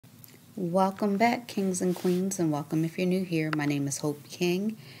Welcome back, kings and queens, and welcome if you're new here. My name is Hope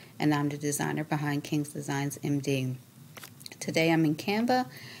King, and I'm the designer behind King's Designs MD. Today I'm in Canva,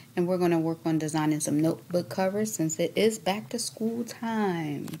 and we're going to work on designing some notebook covers since it is back to school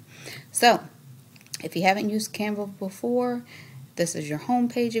time. So, if you haven't used Canva before, this is your home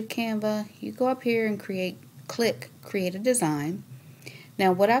page of Canva. You go up here and click Create a Design.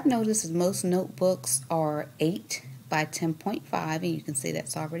 Now, what I've noticed is most notebooks are 8 by 10.5, and you can see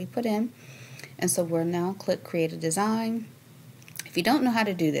that's already put in. And so we'll now click Create a Design. If you don't know how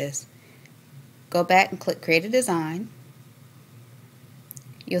to do this, go back and click Create a Design.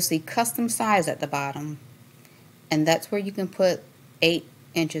 You'll see Custom Size at the bottom, and that's where you can put 8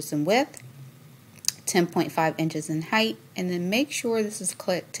 inches in width, 10.5 inches in height, and then make sure this is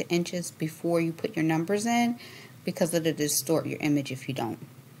clicked to inches before you put your numbers in, because it'll distort your image if you don't.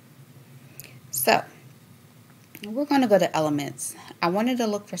 So we're going to go to Elements. I wanted to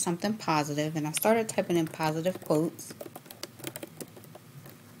look for something positive, and I started typing in positive quotes.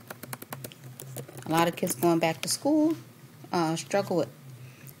 A lot of kids going back to school struggle with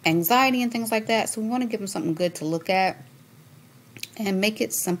anxiety and things like that, so we want to give them something good to look at and make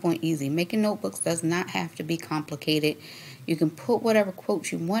it simple and easy. Making notebooks does not have to be complicated. You can put whatever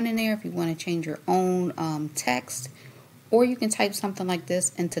quotes you want in there if you want to change your own text, or you can type something like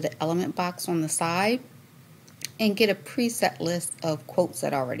this into the element box on the side and get a preset list of quotes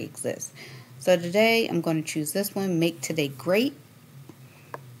that already exist. So today I'm going to choose this one, Make Today Great.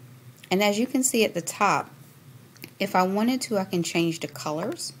 And as you can see at the top, if I wanted to, I can change the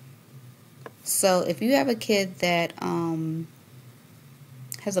colors. So if you have a kid that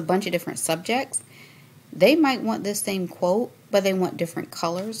has a bunch of different subjects, they might want this same quote, but they want different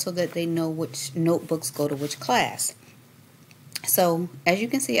colors so that they know which notebooks go to which class. So as you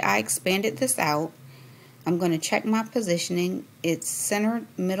can see, I expanded this out. I'm going to check my positioning. It's center,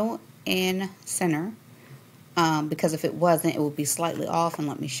 middle, and center. Because if it wasn't, it would be slightly off. And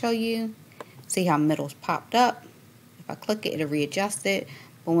let me show you. See how middle's popped up? If I click it, it'll readjust it.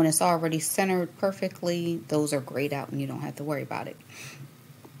 But when it's already centered perfectly, those are grayed out and you don't have to worry about it.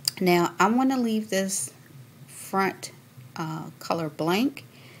 Now, I want to leave this front color blank.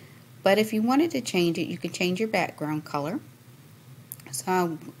 But if you wanted to change it, you can change your background color.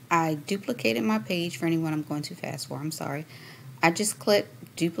 So I duplicated my page. For anyone I'm going too fast for, I'm sorry. I just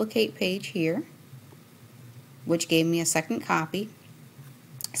clicked duplicate page here, which gave me a second copy.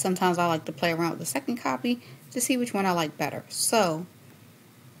 Sometimes I like to play around with the second copy to see which one I like better. So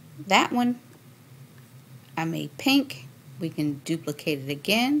that one I made pink. We can duplicate it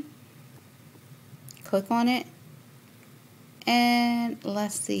again. Click on it. And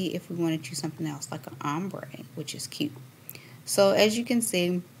let's see if we want to choose something else like an ombre, which is cute. So as you can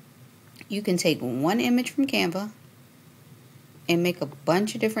see, you can take one image from Canva and make a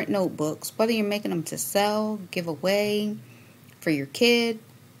bunch of different notebooks, whether you're making them to sell, give away, for your kid.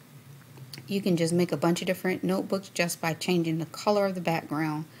 You can just make a bunch of different notebooks just by changing the color of the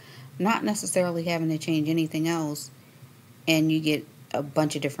background, not necessarily having to change anything else, and you get a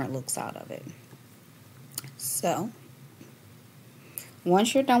bunch of different looks out of it. So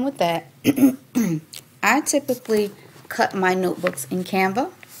once you're done with that, I typically cut my notebooks in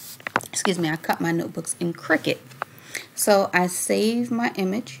Canva. Excuse me, I cut my notebooks in Cricut. So I save my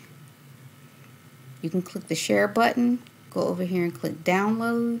image. You can click the share button, go over here and click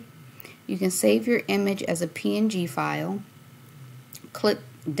download. You can save your image as a PNG file, click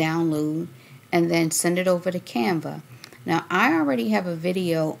download, and then send it over to Canva. Now I already have a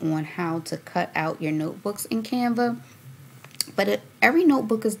video on how to cut out your notebooks in Canva, but every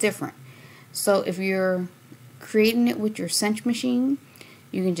notebook is different. So if you're creating it with your cinch machine,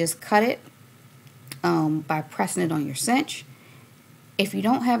 you can just cut it by pressing it on your cinch. If you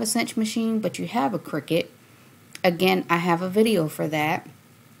don't have a cinch machine but you have a Cricut, again, I have a video for that.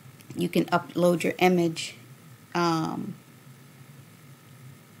 You can upload your image as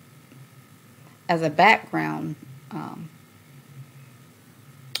a background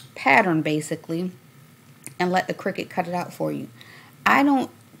pattern basically, and let the Cricut cut it out for you.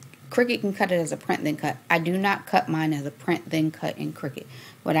 Cricut can cut it as a print then cut. I do not cut mine as a print then cut in Cricut.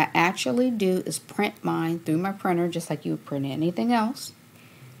 What I actually do is print mine through my printer just like you would print anything else.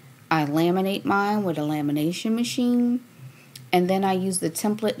 I laminate mine with a lamination machine, and then I use the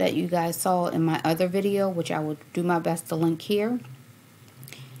template that you guys saw in my other video, which I will do my best to link here,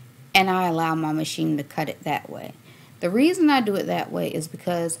 and I allow my machine to cut it that way. The reason I do it that way is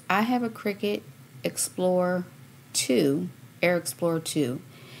because I have a Cricut Explorer 2, Air Explorer 2,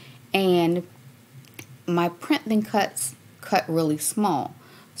 and my print then cuts cut really small.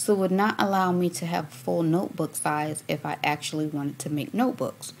 So it would not allow me to have full notebook size if I actually wanted to make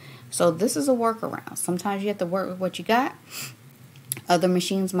notebooks. So this is a workaround. Sometimes you have to work with what you got. Other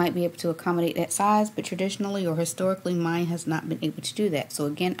machines might be able to accommodate that size, but traditionally or historically mine has not been able to do that. So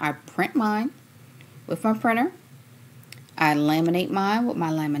again, I print mine with my printer. I laminate mine with my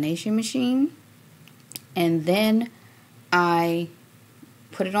lamination machine. And then I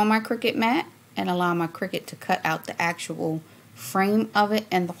put it on my Cricut mat and allow my Cricut to cut out the actual frame of it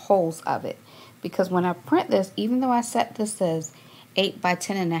and the holes of it. Because when I print this, even though I set this as 8 by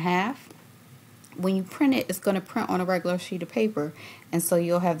 10.5, when you print it, it's going to print on a regular sheet of paper, and so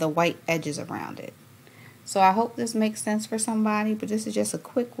you'll have the white edges around it. So I hope this makes sense for somebody, but this is just a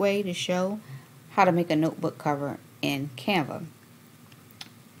quick way to show how to make a notebook cover in Canva.